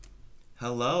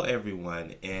Hello,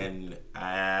 everyone, and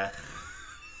I'm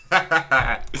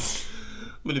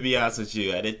gonna be honest with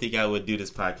you. I didn't think I would do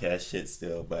this podcast shit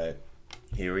still, but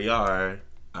here we are.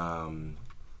 I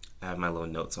have my little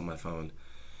notes on my phone.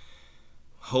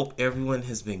 Hope everyone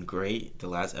has been great. The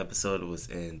last episode was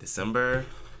in December,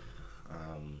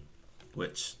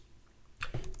 which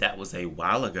that was a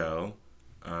while ago.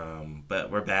 But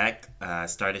we're back.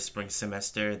 Started spring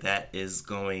semester. That is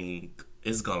going.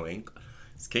 It's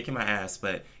kicking my ass,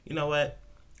 but you know what?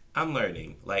 I'm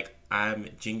learning. Like, I'm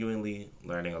genuinely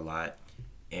learning a lot.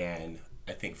 And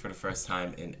I think for the first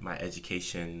time in my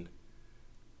education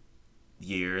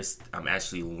years, I'm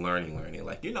actually learning.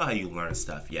 Like, you know how you learn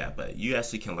stuff, yeah, but you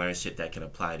actually can learn shit that can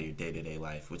apply to your day-to-day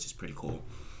life, which is pretty cool.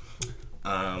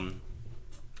 I've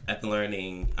been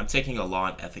learning, I'm taking a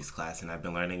law and ethics class, and I've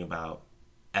been learning about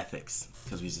ethics,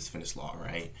 because we just finished law,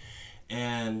 right?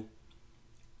 And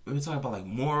we were talking about like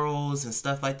morals and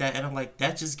stuff like that, and I'm like,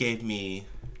 that just gave me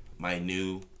my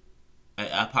new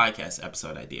a podcast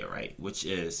episode idea, right? Which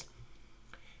is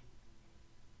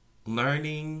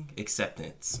learning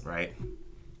acceptance, right?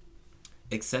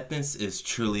 Acceptance is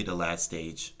truly the last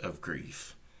stage of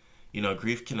grief. You know,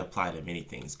 grief can apply to many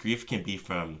things. Grief can be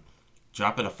from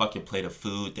dropping a fucking plate of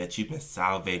food that you've been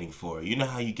salivating for. You know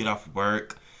how you get off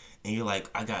work and you're like,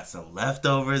 I got some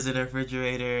leftovers in the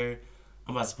refrigerator.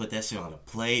 I'm about to put that shit on a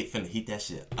plate, finna heat that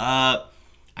shit up.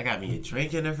 I got me a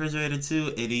drink in the refrigerator too,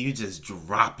 and then you just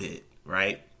drop it,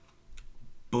 right?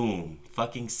 Boom.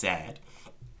 Fucking sad.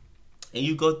 And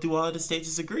you go through all the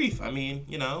stages of grief. I mean,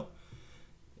 you know,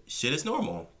 shit is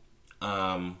normal.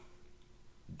 Then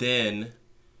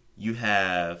you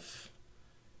have,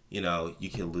 you know,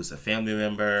 you can lose a family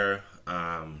member.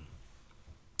 I'm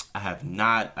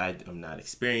not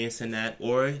experiencing that.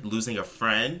 Or losing a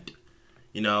friend,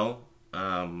 you know,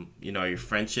 your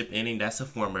friendship ending, that's a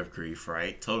form of grief,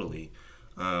 right? Totally.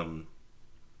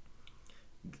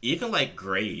 Even like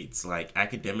grades, like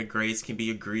academic grades can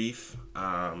be a grief.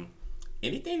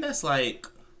 Anything that's like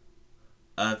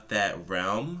of that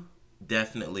realm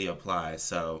definitely applies.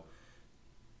 So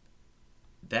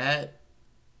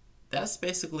that's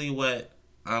basically what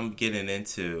I'm getting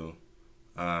into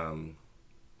in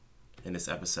this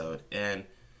episode. And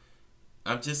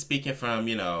I'm just speaking from,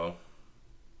 you know,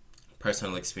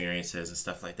 personal experiences and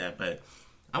stuff like that, but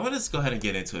I want to just go ahead and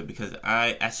get into it because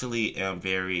I actually am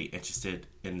very interested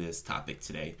in this topic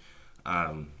today.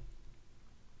 How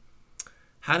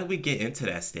do we get into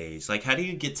that stage? Like, how do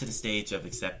you get to the stage of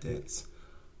acceptance?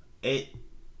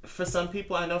 For some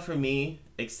people, I know for me,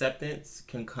 acceptance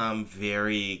can come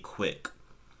very quick.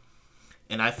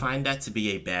 And I find that to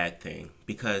be a bad thing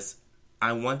because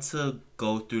I want to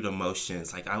go through the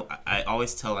motions. Like, I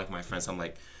always tell, like, my friends, I'm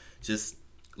like, just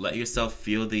let yourself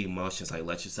feel the emotions. Like,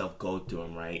 let yourself go through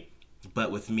them, right?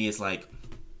 But with me, it's like,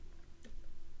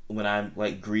 when I'm,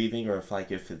 like, grieving or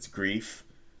if it's grief,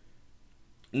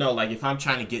 no, like, if I'm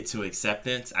trying to get to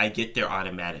acceptance, I get there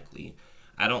automatically.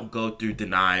 I don't go through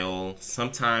denial.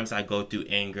 Sometimes I go through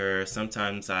anger.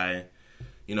 Sometimes I,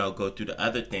 you know, go through the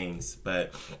other things.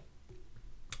 But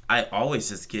I always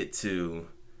just get to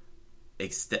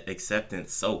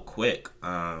acceptance so quick.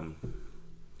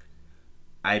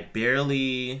 I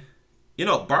barely, you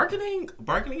know, bargaining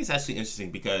is actually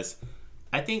interesting because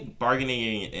I think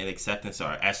bargaining and acceptance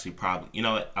are actually probably, you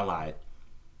know what, I lied.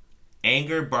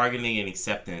 Anger, bargaining, and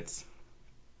acceptance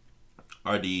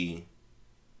are the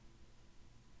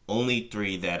only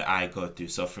three that I go through.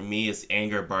 So for me, it's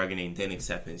anger, bargaining, then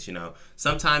acceptance, you know.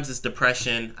 Sometimes it's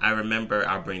depression. I remember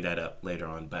I'll bring that up later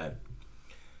on, but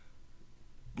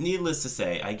needless to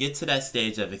say, I get to that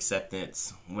stage of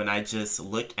acceptance when I just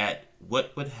look at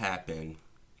what would happen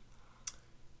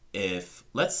if,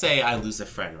 let's say I lose a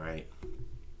friend, right?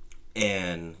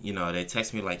 And, you know, they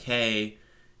text me like, hey,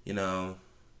 you know,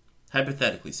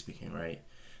 hypothetically speaking, right?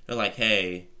 They're like,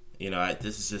 hey, you know,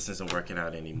 this just isn't working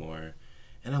out anymore.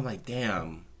 And I'm like,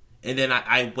 damn. And then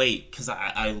I wait because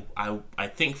I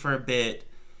think for a bit.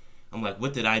 I'm like,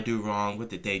 what did I do wrong? What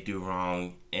did they do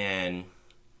wrong? And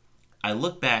I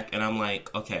look back and I'm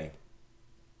like, okay,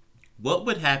 what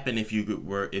would happen if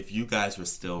you guys were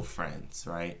still friends,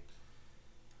 right?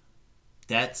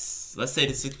 Let's say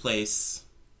this took place,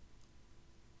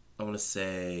 I want to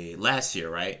say last year,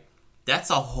 right? That's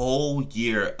a whole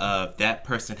year of that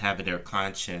person having their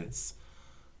conscience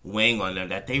weighing on them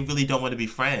that they really don't want to be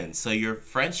friends. So your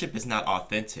friendship is not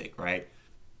authentic, right?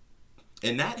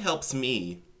 And that helps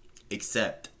me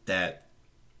accept that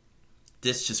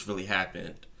this just really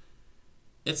happened.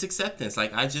 It's acceptance.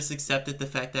 Like, I just accepted the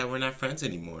fact that we're not friends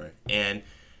anymore. And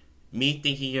me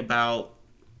thinking about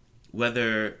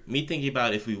whether me thinking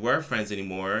about if we were friends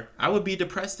anymore, I would be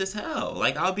depressed as hell.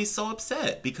 Like, I would be so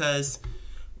upset because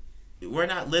we're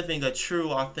not living a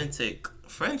true, authentic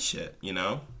friendship, you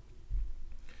know?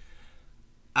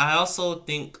 I also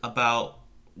think about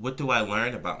what do I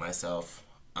learn about myself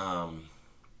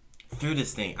through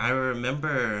this thing. I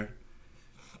remember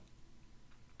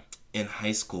in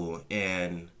high school,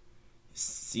 and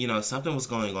something was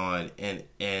going on,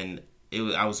 and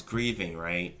I was grieving,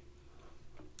 right?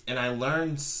 And I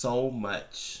learned so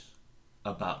much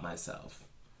about myself.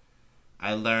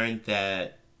 I learned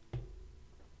that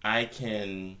I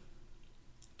can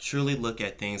truly look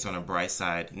at things on a bright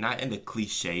side, not in the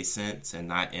cliche sense and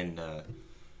not in the,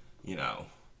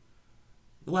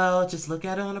 well, just look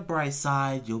at it on the bright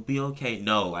side, you'll be okay.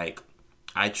 No, like,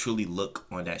 I truly look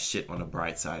on that shit on the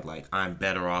bright side. Like, I'm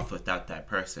better off without that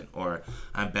person, or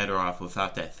I'm better off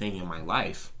without that thing in my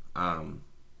life.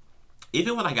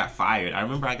 Even when I got fired, I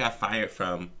remember I got fired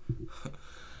from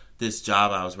this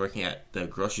job I was working at the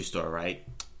grocery store, right?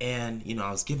 And,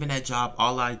 I was given that job,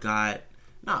 all I got,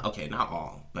 not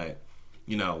all, but,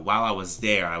 while I was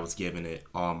there, I was given it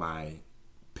all my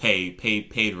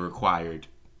paid required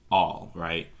all,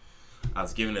 right? I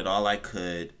was giving it all I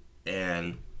could,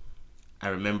 and I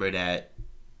remember that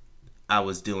I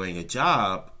was doing a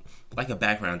job, like a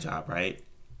background job, right?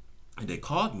 And they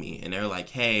called me, and they were like,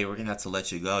 hey, we're going to have to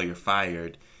let you go. You're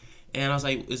fired. And I was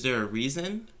like, is there a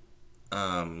reason?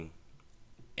 And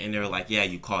they were like, yeah,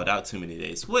 you called out too many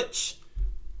days, which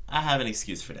I have an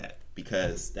excuse for that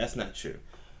because that's not true.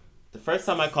 The first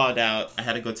time I called out, I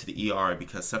had to go to the ER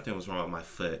because something was wrong with my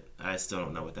foot. I still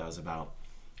don't know what that was about.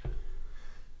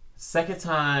 Second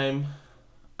time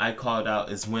I called out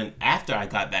is when after I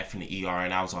got back from the ER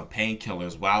and I was on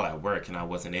painkillers while at work and I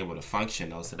wasn't able to function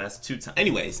though. So that's 2 times.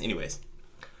 Anyways,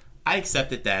 I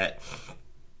accepted that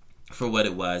for what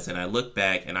it was, and I look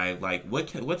back and I like, what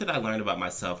did I learn about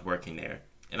myself working there?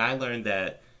 And I learned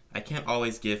that I can't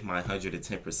always give my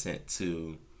 110%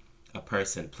 to a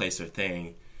person, place, or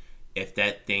thing if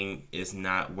that thing is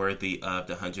not worthy of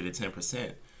the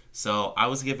 110%. So I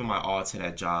was giving my all to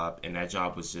that job, and that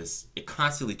job was just, it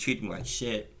constantly treated me like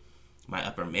shit. My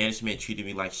upper management treated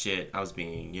me like shit. I was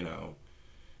being, there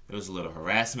was a little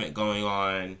harassment going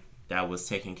on that was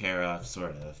taken care of,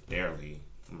 sort of, barely.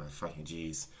 My fucking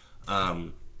G's.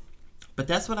 But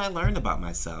that's what I learned about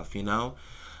myself,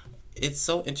 It's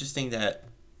so interesting that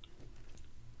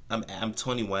I'm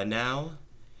 21 now,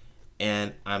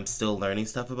 and I'm still learning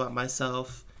stuff about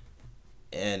myself.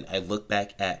 And I look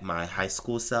back at my high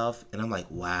school self, and I'm like,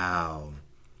 wow.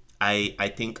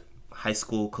 I think high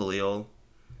school Khalil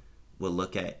would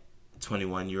look at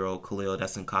 21-year-old Khalil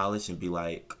that's in college and be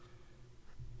like,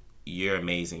 you're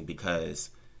amazing, because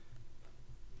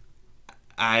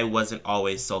I wasn't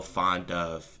always so fond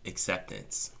of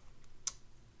acceptance.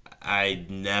 I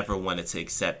never wanted to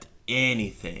accept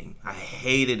anything. I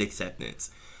hated acceptance.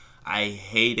 I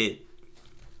hated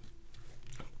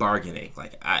bargaining.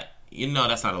 Like,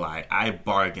 that's not a lie. I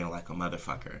bargained like a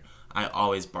motherfucker. I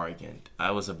always bargained.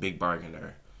 I was a big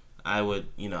bargainer. I would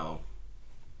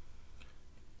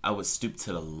stoop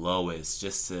to the lowest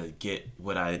just to get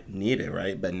what I needed,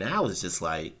 right? But now it's just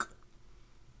like,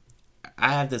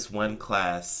 I have this one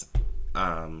class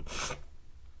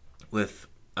with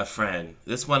a friend,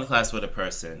 this one class with a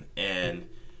person, and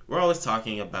we're always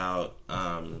talking about,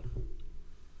 we're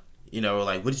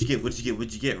like, what did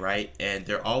you get, right? And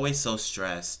they're always so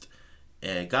stressed,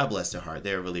 and God bless their heart,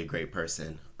 they're really a great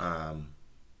person. I'm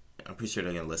pretty sure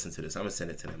they're going to listen to this. I'm going to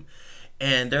send it to them.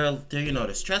 And they're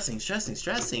stressing,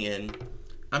 and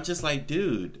I'm just like,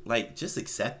 dude, like, just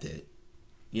accept it.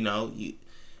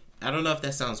 I don't know if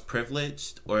that sounds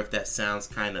privileged or if that sounds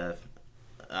kind of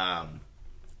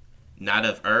not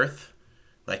of earth.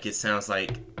 Like, it sounds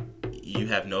like you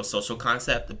have no social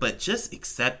concept, but just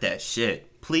accept that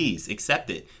shit. Please accept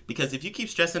it. Because if you keep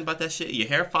stressing about that shit, your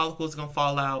hair follicles going to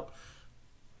fall out.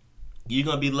 You're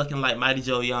going to be looking like Mighty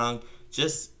Joe Young.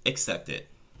 Just accept it.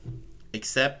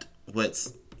 Accept what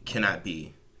cannot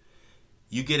be.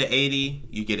 You get an 80,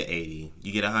 you get an 80.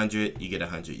 You get 100, you get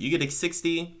 100. You get a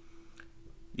 60,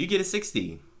 you get a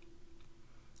 60.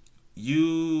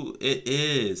 It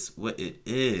is what it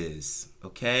is,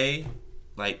 okay?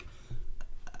 Like,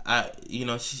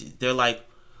 they're like,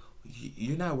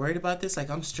 you're not worried about this? Like,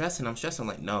 I'm stressing. I'm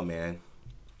like, no, man.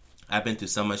 I've been through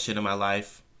so much shit in my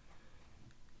life.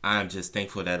 I'm just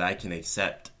thankful that I can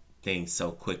accept things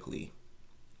so quickly.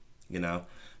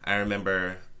 I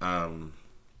remember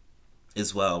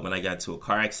as well when I got into a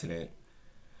car accident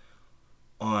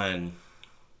on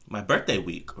my birthday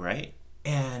week, right?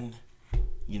 And,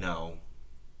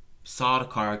 saw the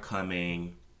car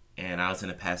coming, and I was in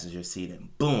the passenger seat,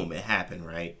 and boom, it happened,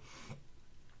 right?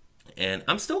 And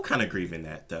I'm still kind of grieving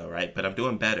that, though, right? But I'm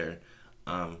doing better.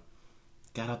 Got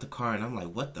out the car, and I'm like,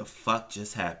 what the fuck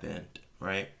just happened,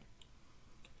 right?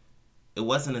 It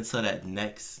wasn't until that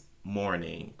next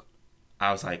morning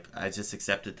I was like, I just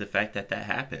accepted the fact that that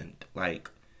happened. Like,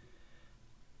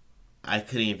 I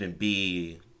couldn't even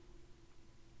be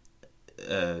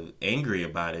angry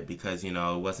about it because, you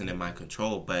know, it wasn't in my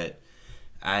control, but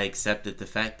I accepted the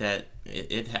fact that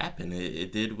it happened.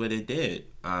 It did what it did.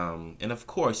 And of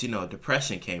course, you know,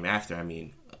 depression came after. I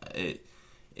mean,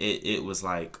 it was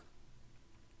like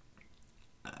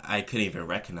I couldn't even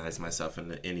recognize myself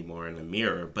anymore in the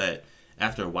mirror. But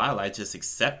after a while, I just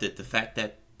accepted the fact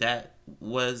that that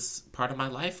was part of my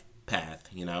life path,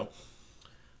 you know?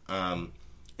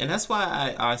 And that's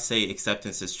why I say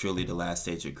acceptance is truly the last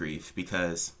stage of grief,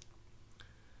 because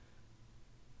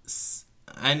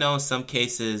I know in some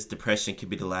cases depression could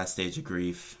be the last stage of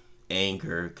grief,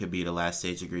 anger could be the last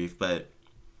stage of grief, but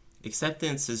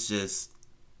acceptance is just,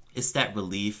 it's that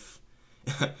relief.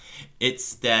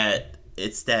 it's that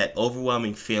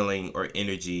overwhelming feeling or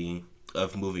energy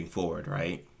of moving forward,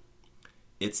 right?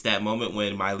 It's that moment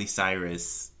when Miley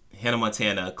Cyrus, Hannah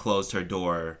Montana, closed her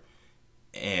door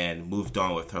and moved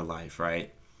on with her life,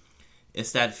 right?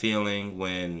 It's that feeling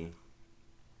when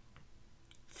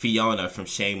Fiona from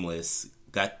Shameless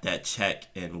got that check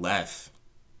and left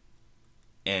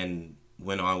and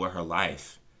went on with her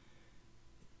life.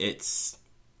 It's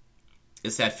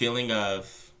that feeling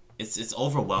of it's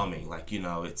overwhelming. Like, you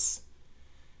know, it's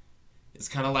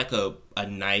kind of like a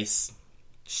nice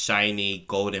shiny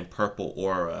golden purple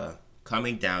aura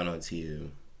coming down onto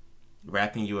you,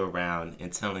 wrapping you around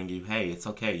and telling you, hey, it's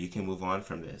okay, you can move on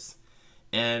from this.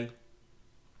 And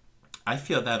I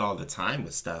feel that all the time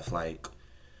with stuff like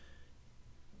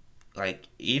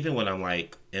even when I'm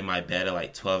like in my bed at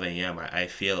like 12 a.m. I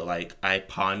feel like I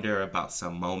ponder about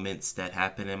some moments that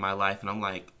happened in my life, and I'm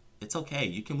like, it's okay,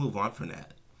 you can move on from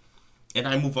that. And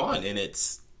I move on, and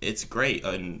it's great.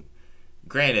 And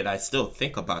granted, I still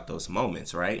think about those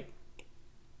moments, right?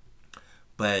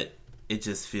 But it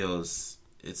just feels,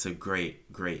 it's a great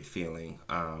feeling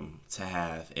to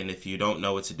have. And if you don't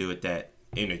know what to do with that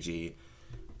energy,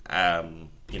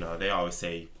 you know, they always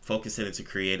say focus it into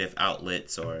creative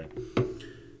outlets, or,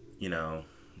 you know,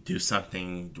 do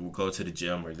something, go to the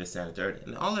gym, or this, that, and third.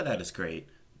 And all of that is great.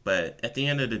 But at the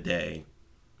end of the day,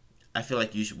 I feel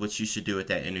like what you should do with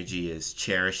that energy is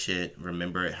cherish it,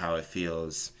 remember it, how it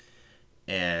feels,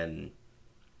 and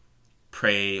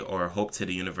pray or hope to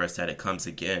the universe that it comes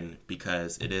again,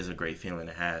 because it is a great feeling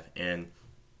to have. And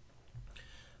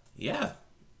yeah,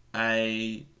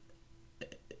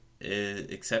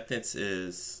 acceptance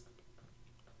is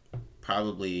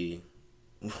probably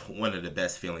one of the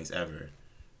best feelings ever,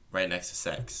 right next to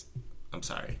sex. I'm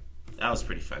sorry, that was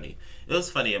pretty funny. It was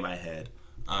funny in my head.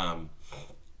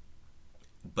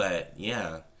 But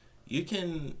yeah, you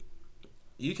can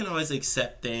always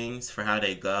accept things for how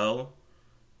they go.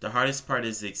 The hardest part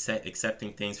is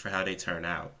accepting things for how they turn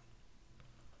out.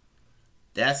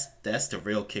 That's the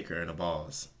real kicker in the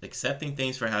balls. Accepting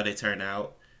things for how they turn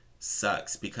out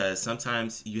sucks, because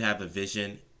sometimes you have a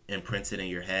vision imprinted in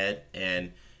your head,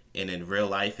 and in real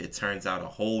life it turns out a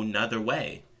whole nother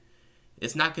way.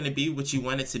 It's not going to be what you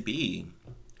want it to be.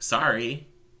 Sorry.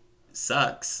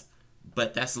 Sucks.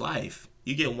 But that's life.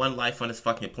 You get one life on this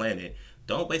fucking planet.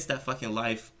 Don't waste that fucking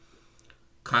life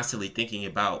constantly thinking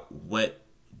about what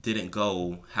didn't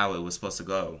go how it was supposed to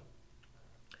go.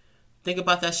 Think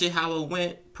about that shit, how it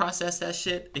went, process that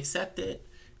shit, accept it,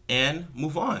 and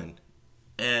move on.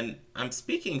 And I'm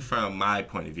speaking from my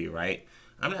point of view, right?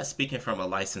 I'm not speaking from a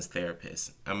licensed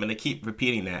therapist. I'm going to keep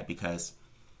repeating that because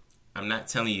I'm not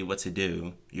telling you what to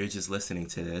do. You're just listening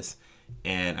to this,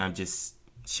 and I'm just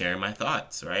sharing my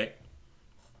thoughts, right?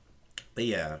 But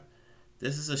yeah,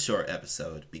 this is a short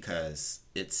episode because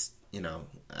it's, you know,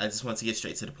 I just want to get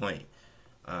straight to the point.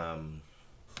 Down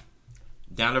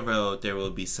the road, there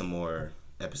will be some more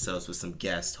episodes with some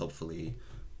guests, hopefully.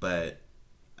 But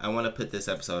I want to put this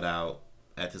episode out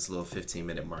at this little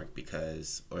 15-minute mark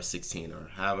because, or 16, or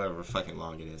however fucking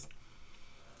long it is.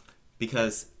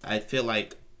 Because I feel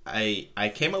like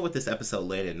I came up with this episode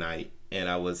late at night, and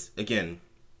I was, again,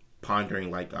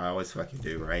 pondering like I always fucking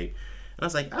do, right? And I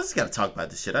was like, I just got to talk about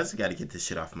this shit. I just got to get this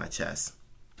shit off my chest.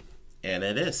 And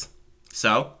it is.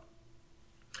 So,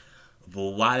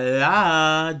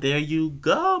 voila. There you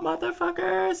go,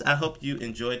 motherfuckers. I hope you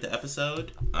enjoyed the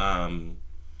episode.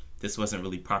 This wasn't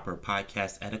really proper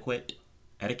podcast etiquette.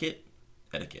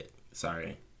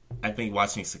 Sorry. I've been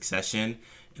watching Succession,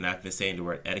 and I've been saying the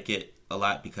word etiquette a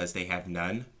lot because they have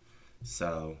none.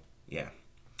 So, yeah.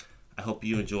 I hope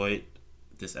you enjoyed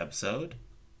this episode.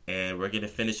 And we're going to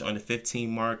finish on the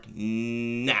 15 mark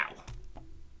now.